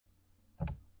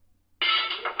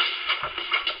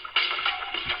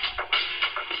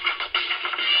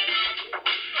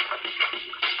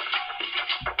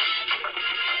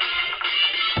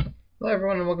Hello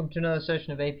everyone and welcome to another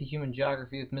session of AP Human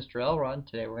Geography with Mr. Elrod.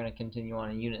 Today we're going to continue on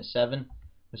in Unit 7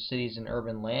 with cities and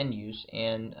urban land use.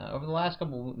 And over the last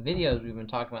couple of videos we've been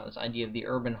talking about this idea of the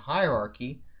urban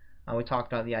hierarchy. We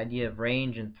talked about the idea of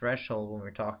range and threshold when we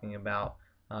were talking about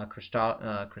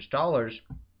Christoller's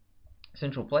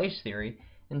central place theory.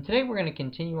 And today we're going to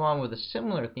continue on with a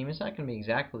similar theme. It's not going to be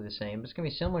exactly the same, but it's going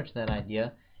to be similar to that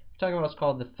idea. We're talking about what's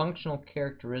called the functional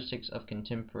characteristics of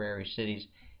contemporary cities.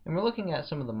 And we're looking at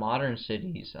some of the modern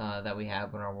cities that we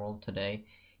have in our world today.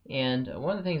 And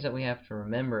one of the things that we have to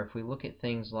remember, if we look at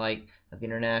things like the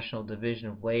International Division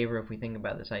of Labor, if we think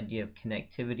about this idea of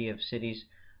connectivity of cities,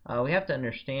 we have to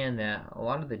understand that a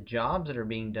lot of the jobs that are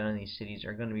being done in these cities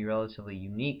are going to be relatively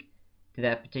unique to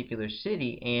that particular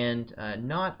city, and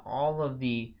not all of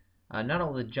the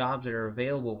jobs that are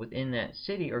available within that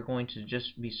city are going to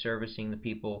just be servicing the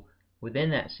people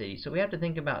within that city. So we have to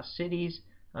think about cities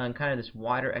and kind of this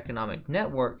wider economic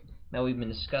network that we've been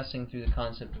discussing through the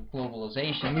concept of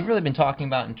globalization. We've really been talking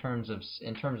about in terms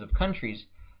of countries,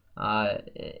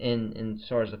 in as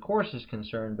far as the course is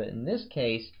concerned. But in this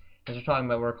case, as we're talking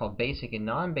about what are called basic and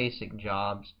non-basic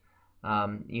jobs,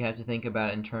 you have to think about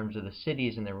it in terms of the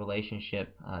cities and their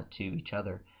relationship to each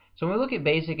other. So when we look at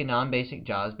basic and non-basic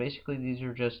jobs, basically these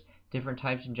are just different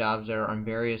types of jobs that are on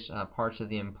various parts of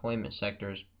the employment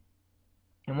sectors.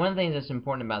 And one of the things that's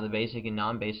important about the basic and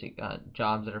non-basic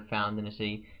jobs that are found in a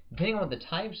city, depending on what the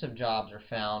types of jobs are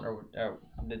found, or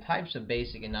the types of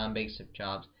basic and non-basic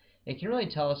jobs, it can really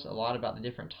tell us a lot about the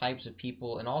different types of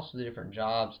people and also the different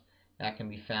jobs that can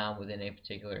be found within a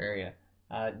particular area.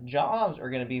 Jobs are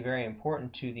going to be very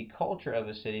important to the culture of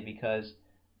a city because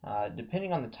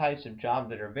depending on the types of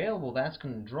jobs that are available, that's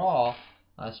going to draw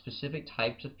specific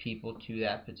types of people to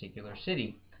that particular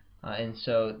city. And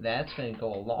so that's going to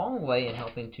go a long way in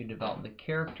helping to develop the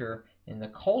character and the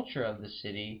culture of the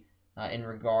city in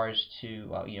regards to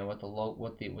what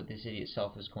the city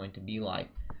itself is going to be like.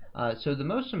 So the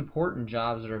most important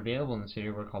jobs that are available in the city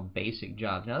are what are called basic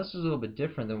jobs. Now this is a little bit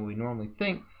different than what we normally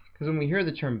think, because when we hear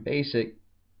the term basic,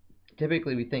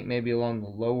 typically we think maybe along the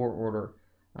lower order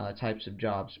types of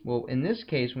jobs. Well, in this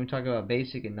case, when we talk about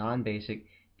basic and non-basic,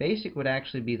 basic would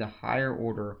actually be the higher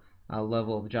order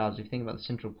level of jobs. If you think about the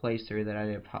central place theory, the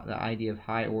idea of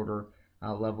high order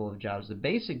level of jobs, the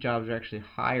basic jobs are actually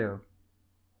higher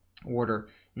order.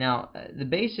 Now, the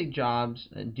basic jobs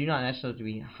do not necessarily have to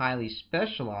be highly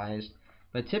specialized,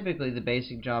 but typically the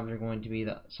basic jobs are going to be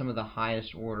some of the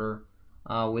highest order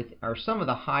some of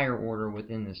the higher order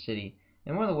within the city.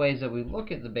 And one of the ways that we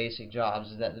look at the basic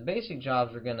jobs is that the basic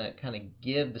jobs are going to kind of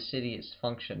give the city its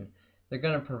function. They're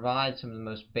going to provide some of the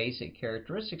most basic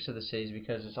characteristics of the cities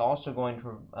because it's also going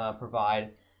to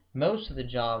provide most of the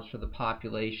jobs for the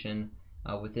population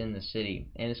within the city.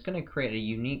 And it's going to create a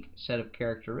unique set of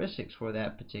characteristics for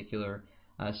that particular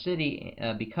city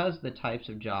because of the types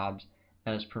of jobs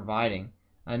that it's providing.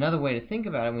 Another way to think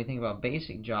about it, when we think about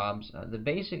basic jobs, the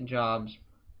basic jobs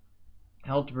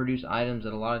help to produce items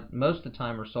that most of the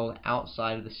time are sold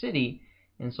outside of the city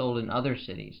and sold in other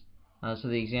cities. So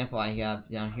the example I have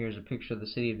down here is a picture of the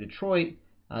city of Detroit,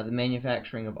 the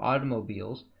manufacturing of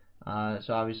automobiles.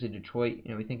 So obviously Detroit,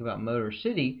 we think about Motor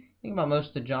City, think about most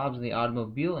of the jobs in the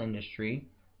automobile industry.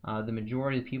 The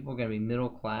majority of the people are going to be middle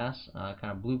class,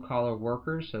 kind of blue collar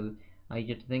workers. So you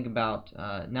get to think about,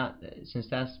 since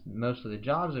that's most of the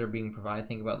jobs that are being provided,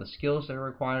 think about the skills that are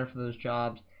required for those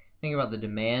jobs. Think about the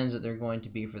demands that they're going to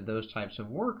be for those types of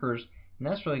workers. And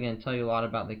that's really going to tell you a lot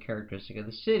about the characteristic of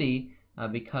the city.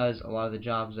 Because a lot of the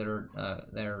jobs that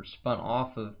are spun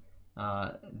off of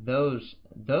those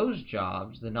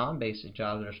jobs, the non-basic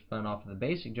jobs that are spun off of the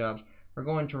basic jobs, are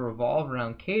going to revolve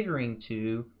around catering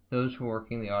to those who work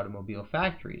in the automobile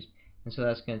factories. And so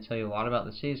that's going to tell you a lot about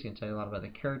the city. It's going to tell you a lot about the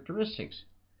characteristics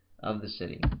of the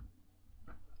city.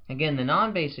 Again, the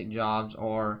non-basic jobs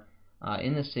are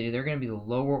in the city. They're going to be the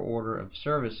lower order of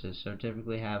services, so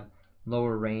typically have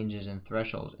lower ranges and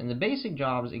thresholds. And the basic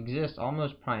jobs exist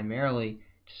almost primarily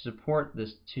to support the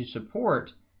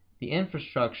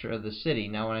infrastructure of the city.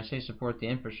 Now, when I say support the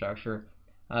infrastructure,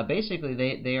 basically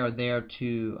they are there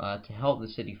to help the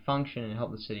city function and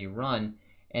help the city run,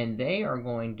 and they are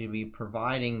going to be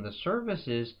providing the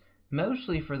services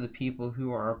mostly for the people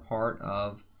who are a part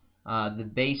of the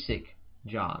basic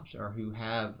jobs, or who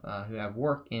have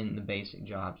work in the basic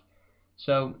jobs.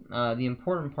 So the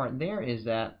important part there is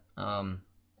that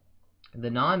the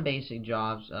non-basic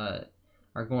jobs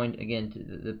are going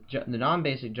the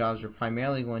non-basic jobs are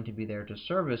primarily going to be there to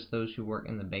service those who work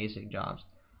in the basic jobs.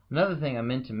 Another thing I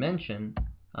meant to mention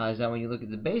is that when you look at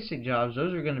the basic jobs,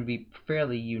 those are going to be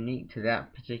fairly unique to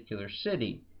that particular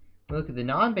city. we look at the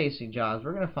non-basic jobs,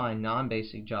 we're going to find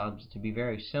non-basic jobs to be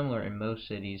very similar in most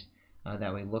cities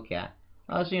that we look at.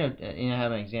 So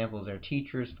having examples there: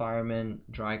 teachers, firemen,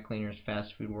 dry cleaners,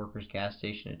 fast food workers, gas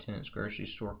station attendants,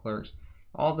 grocery store clerks.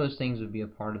 All those things would be a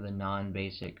part of the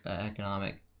non-basic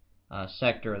economic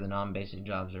sector, of the non-basic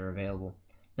jobs that are available.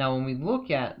 Now, when we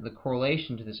look at the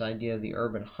correlation to this idea of the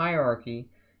urban hierarchy,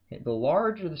 the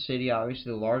larger the city,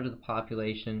 obviously the larger the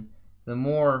population, the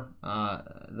more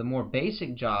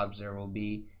basic jobs there will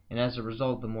be, and as a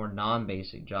result, the more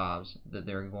non-basic jobs that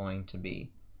there are going to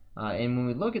be. And when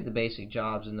we look at the basic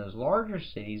jobs in those larger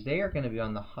cities, they are going to be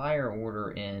on the higher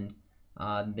order end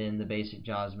than the basic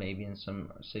jobs maybe in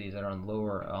some cities that are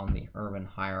lower on the urban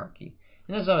hierarchy.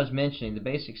 And as I was mentioning, the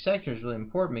basic sector is really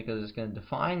important because it's going to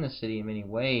define the city in many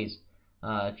ways.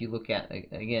 If you look at,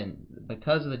 again,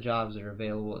 because of the jobs that are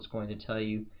available, it's going to tell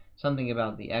you something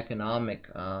about the economic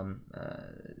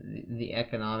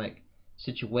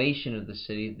situation of the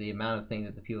city, the amount of things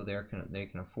that the people there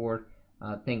can afford,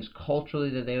 things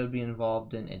culturally that they would be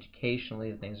involved in,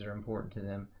 educationally, the things that are important to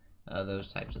them, those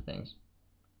types of things.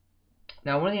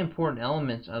 Now, one of the important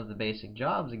elements of the basic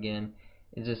jobs, again,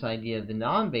 is this idea of the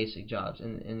non-basic jobs.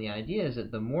 And the idea is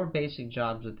that the more basic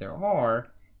jobs that there are,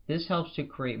 this helps to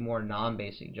create more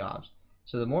non-basic jobs.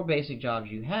 So the more basic jobs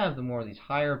you have, the more of these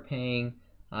higher paying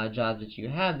jobs that you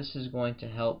have, this is going to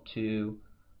help to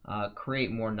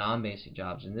create more non-basic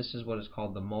jobs. And this is what is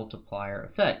called the multiplier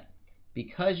effect.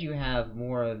 Because you have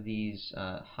more of these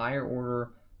higher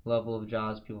order level of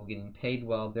jobs, people getting paid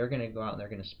well, they're going to go out and they're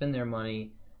going to spend their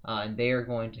money, and they are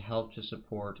going to help to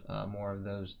support more of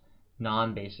those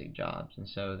non-basic jobs. And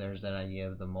so there's that idea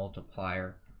of the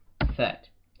multiplier effect.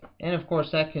 And of course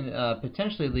that can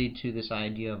potentially lead to this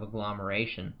idea of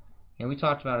agglomeration. And we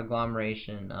talked about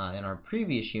agglomeration in our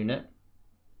previous unit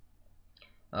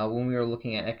when we were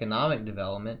looking at economic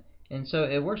development. And so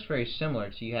it works very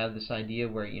similar. So you have this idea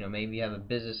where maybe you have a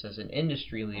business as an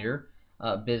industry leader,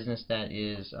 a business that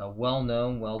is well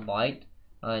known, well liked,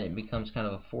 and it becomes kind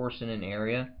of a force in an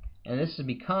area. And this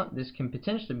can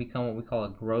potentially become what we call a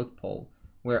growth pole,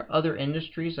 where other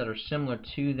industries that are similar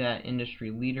to that industry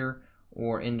leader,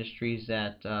 or industries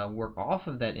that work off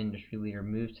of that industry leader,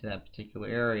 move to that particular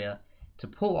area to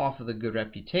pull off of the good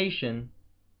reputation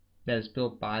that is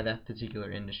built by that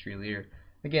particular industry leader.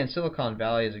 Again, Silicon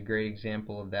Valley is a great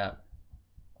example of that,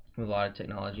 with a lot of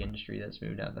technology industry that's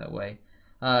moved out that way.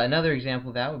 Another example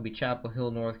of that would be Chapel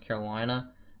Hill, North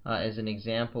Carolina, as an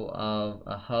example of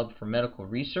a hub for medical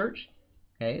research.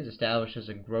 Okay, it's established as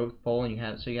a growth pole, and you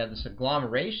have this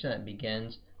agglomeration that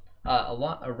begins a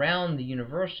lot around the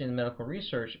university and the medical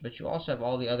research, but you also have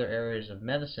all the other areas of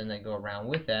medicine that go around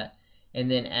with that. And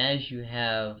then as you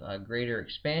have a greater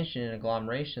expansion and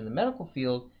agglomeration in the medical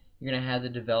field, you're going to have the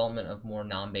development of more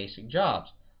non-basic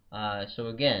jobs. So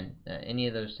again, any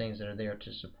of those things that are there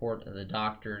to support the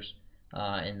doctors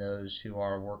and those who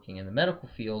are working in the medical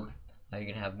field, you're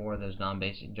going to have more of those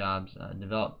non-basic jobs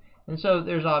develop. And so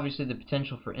there's obviously the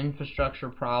potential for infrastructure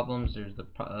problems. There's the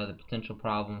potential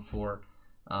problem for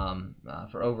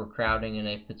overcrowding in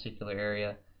a particular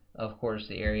area. Of course,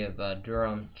 the area of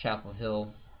Durham, Chapel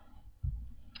Hill,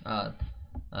 and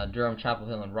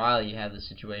Raleigh, you have the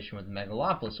situation with the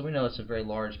megalopolis. So we know it's a very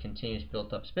large, continuous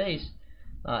built-up space,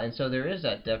 and so there is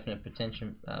that definite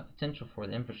potential for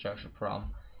the infrastructure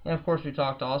problem. And of course, we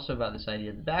talked also about this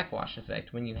idea of the backwash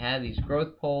effect. When you have these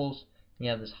growth poles, you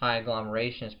have this high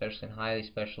agglomeration, especially in highly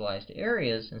specialized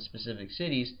areas in specific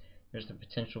cities, there's the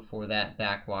potential for that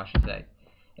backwash effect.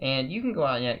 And you can go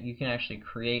out and you can actually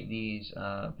create these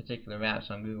particular maps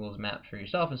on Google's Maps for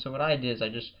yourself. And so what I did is I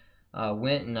just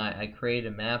went and I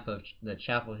created a map of the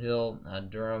Chapel Hill,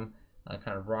 Durham,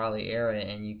 kind of Raleigh area,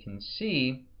 and you can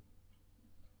see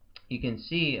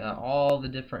all the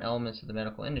different elements of the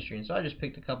medical industry. And so I just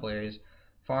picked a couple areas: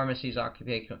 pharmacies,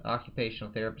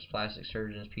 occupational therapists, plastic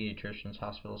surgeons, pediatricians,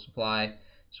 hospital supply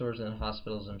stores, and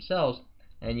hospitals themselves.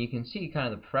 And you can see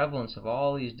kind of the prevalence of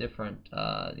all these different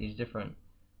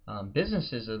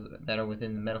businesses that are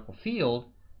within the medical field,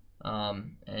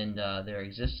 and their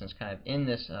existence kind of in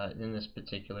this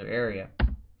particular area.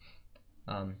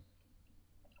 One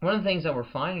of the things that we're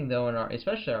finding, though,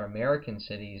 especially our American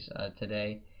cities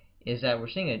today, is that we're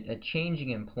seeing a changing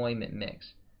employment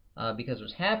mix. Because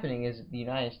what's happening is the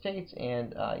United States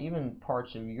and even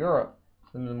parts of Europe,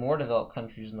 some of the more developed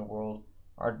countries in the world,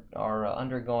 are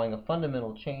undergoing a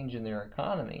fundamental change in their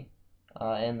economy.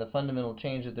 And the fundamental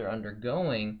change that they're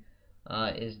undergoing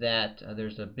is that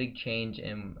there's a big change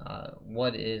in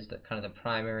what is the kind of the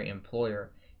primary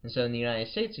employer. And so in the United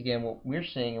States, again, what we're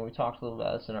seeing, and we talked a little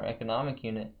about this in our economic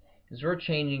unit, is we're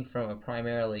changing from a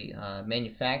primarily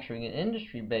manufacturing and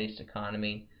industry-based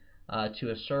economy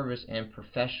to a service and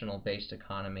professional based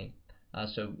economy.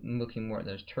 So looking more at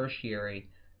those tertiary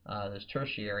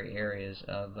areas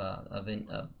of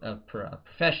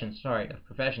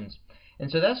professions. And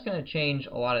so that's going to change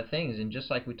a lot of things. And just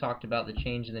like we talked about the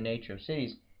change in the nature of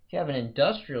cities, if you have an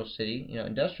industrial city,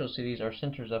 industrial cities are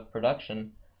centers of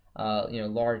production.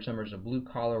 Large numbers of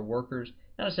blue-collar workers.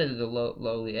 Not to say that they're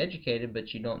lowly educated,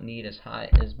 but you don't need as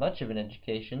much of an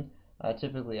education.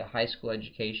 Typically, a high school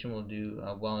education will do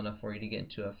well enough for you to get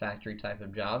into a factory type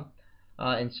of job.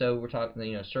 And so we're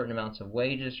talking, certain amounts of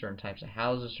wages, certain types of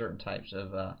houses, certain types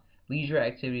of leisure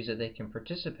activities that they can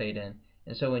participate in.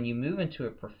 And so when you move into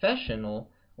a professional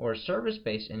or a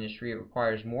service-based industry, it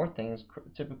requires more things.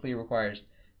 Typically requires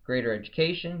greater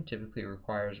education, typically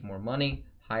requires more money,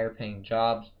 higher paying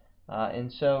jobs.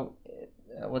 And so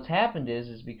what's happened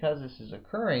is because this is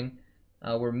occurring,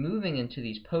 we're moving into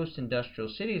these post-industrial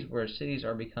cities where cities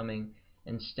are becoming,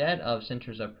 instead of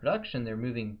centers of production, they're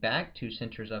moving back to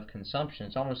centers of consumption.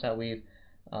 It's almost that we've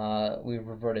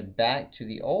reverted back to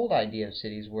the old idea of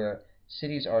cities where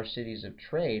cities are cities of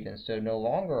trade, and so no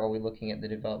longer are we looking at the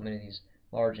development of these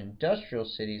large industrial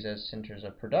cities as centers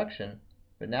of production,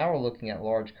 but now we're looking at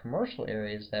large commercial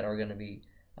areas that are going to be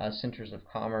centers of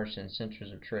commerce and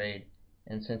centers of trade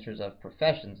and centers of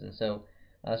professions. And so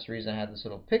that's the reason I have this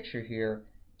little picture here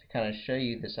to kind of show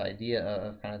you this idea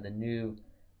of kind of the new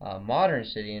modern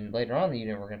city. And later on in the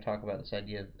unit we're going to talk about this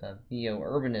idea of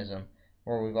neo-urbanism,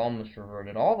 where we've almost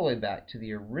reverted all the way back to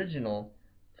the original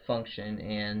function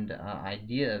and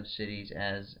idea of cities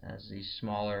as these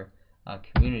smaller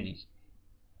communities.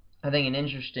 I think an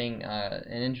interesting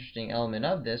element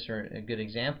of this, or a good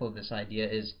example of this idea,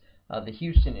 is the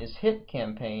Houston is Hip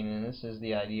campaign. And this is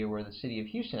the idea where the city of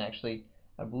Houston actually,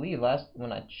 I believe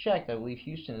when I checked, I believe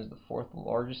Houston is the 4th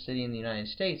largest city in the United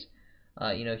States.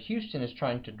 Houston is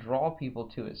trying to draw people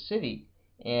to its city,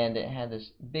 and it had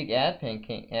this big ad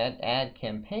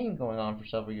campaign going on for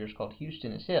several years called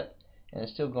Houston is Hip, and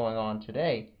it's still going on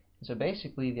today. And so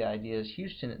basically the idea is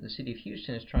the city of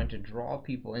Houston is trying to draw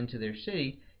people into their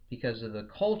city because of the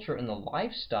culture and the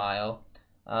lifestyle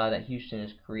that Houston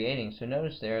is creating. So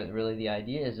notice there that really the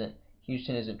idea isn't,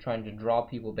 Houston isn't trying to draw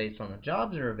people based on the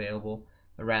jobs that are available,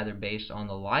 but rather based on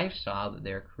the lifestyle that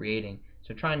they're creating.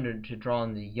 So trying to draw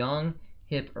in the young,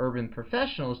 hip, urban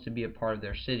professionals to be a part of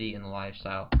their city and the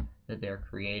lifestyle that they're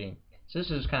creating. So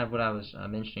this is kind of what I was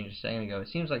mentioning just a second ago. It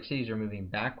seems like cities are moving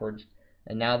backwards,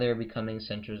 and now they're becoming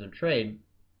centers of trade.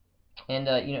 And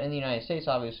in the United States,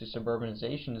 obviously,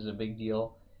 suburbanization is a big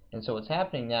deal. And so what's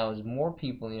happening now is more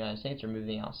people in the United States are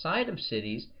moving outside of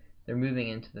cities. They're moving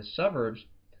into the suburbs.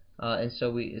 And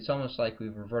so it's almost like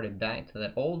we've reverted back to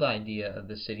that old idea of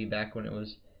the city back when it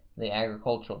was the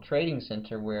agricultural trading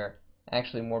center, where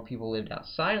actually more people lived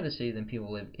outside of the city than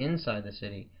people lived inside the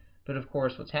city. But of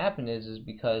course what's happened is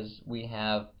because we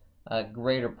have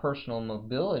greater personal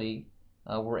mobility,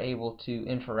 we're able to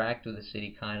interact with the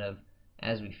city kind of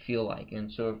as we feel like. And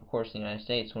so of course in the United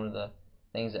States, one of the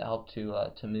things that helped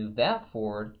to move that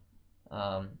forward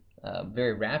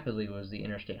very rapidly was the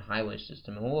interstate highway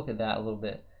system. And we'll look at that a little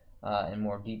bit in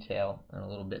more detail and a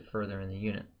little bit further in the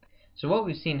unit. So what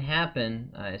we've seen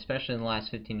happen, especially in the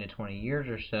last 15 to 20 years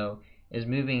or so, is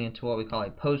moving into what we call a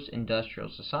post-industrial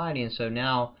society. And so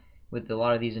now with a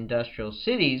lot of these industrial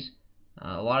cities,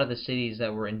 a lot of the cities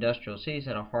that were industrial cities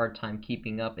had a hard time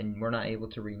keeping up and were not able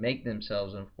to remake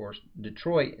themselves. And of course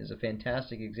Detroit is a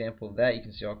fantastic example of that. You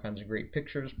can see all kinds of great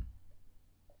pictures.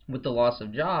 With the loss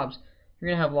of jobs, you're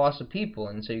going to have loss of people,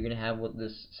 and so you're going to have what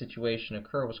this situation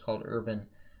occur, what's called urban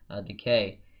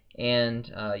decay. And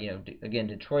again,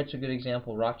 Detroit's a good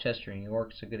example. Rochester, New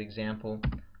York's a good example.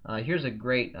 Here's a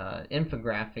great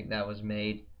infographic that was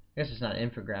made. I guess it's not an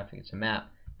infographic, it's a map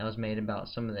that was made about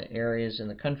some of the areas in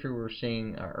the country where we're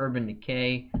seeing urban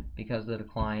decay because of the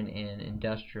decline in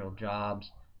industrial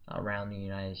jobs around the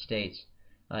United States.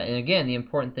 And again, the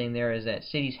important thing there is that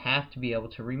cities have to be able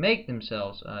to remake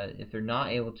themselves. If they're not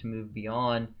able to move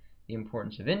beyond the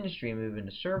importance of industry and move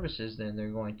into services, then they're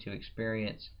going to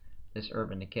experience this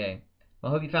urban decay.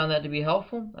 Well, I hope you found that to be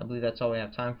helpful. I believe that's all we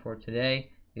have time for today.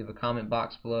 Leave a comment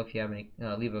box below if you have any.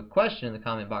 Leave a question in the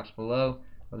comment box below,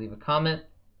 or leave a comment.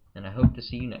 And I hope to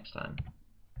see you next time.